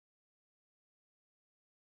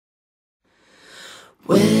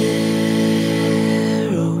Where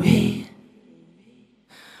are we?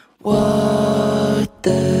 What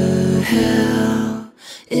the hell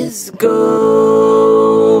is going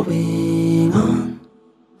on?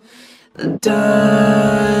 The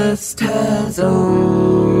dust has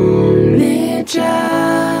only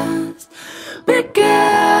just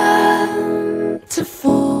begun to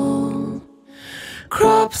fall.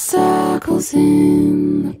 Crop circles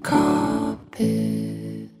in the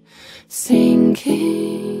carpet,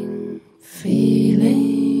 sinking feeling.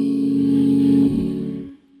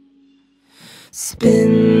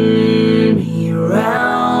 Spin me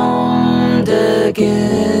round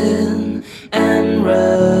again and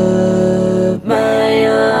rub my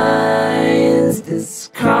eyes. This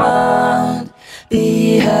can't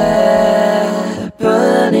be happening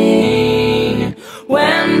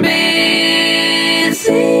when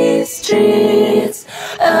busy streets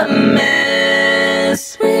a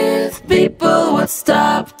mess with people would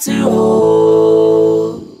stop to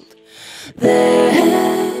hold their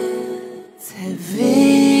heads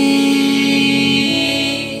heavy.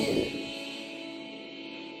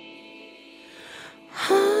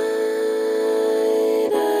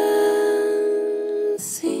 Hide and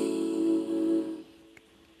seek,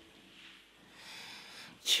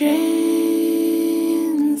 trains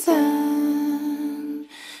and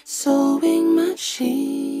sewing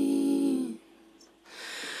machines.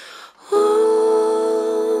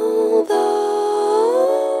 All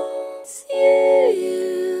those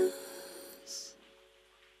years,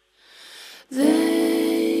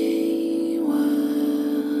 they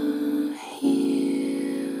were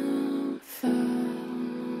here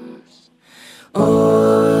first.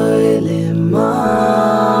 Oily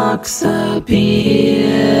marks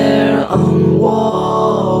appear on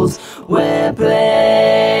walls where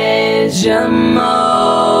pleasure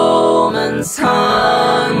moments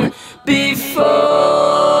hung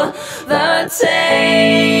before the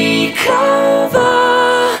takeover,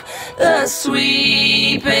 the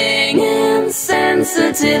sweeping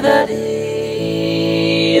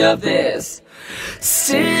insensitivity of this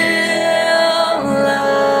still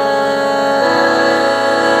life.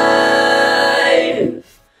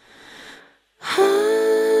 Hide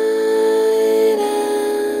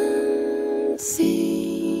and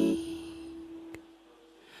seek,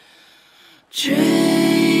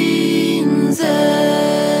 trains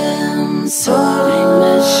and sewing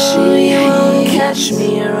machine. You won't catch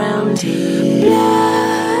me around here.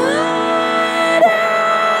 Blood and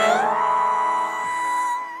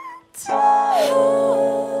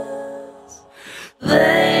tears,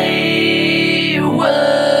 they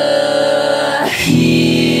were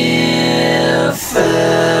here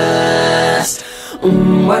first.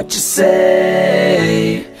 What you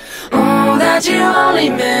say? That you only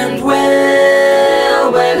meant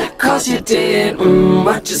well, well, 'cause you did.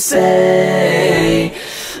 What you say?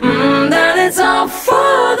 That it's all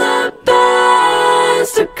for the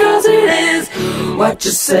best, 'cause it is. What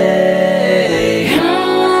you say?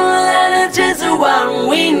 That it's just what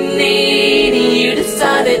we need. You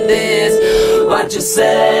decided this. What you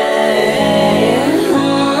say?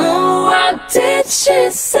 What did she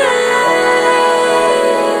say?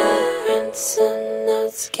 Some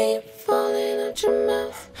notes keep falling out your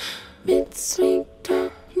mouth. Mid-sweet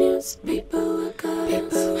talk news, people are gone.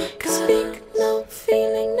 Speak no,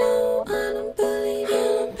 feeling no, I don't believe you.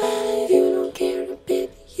 You don't care a bit,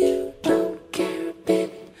 you don't care a bit.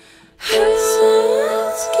 Some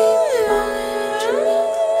notes keep falling out your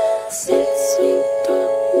mouth. Mid-sweet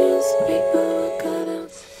talk news, people are gone.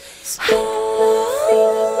 Speak no,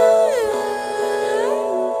 feeling no,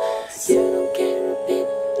 you don't care a bit,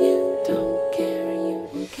 you don't care, you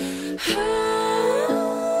don't care a bit.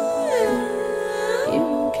 You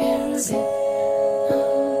don't care a bit.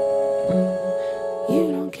 You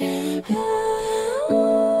don't care a bit.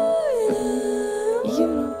 You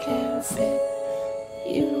don't care a bit.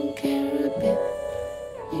 You don't care a bit.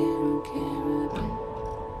 You don't care a bit.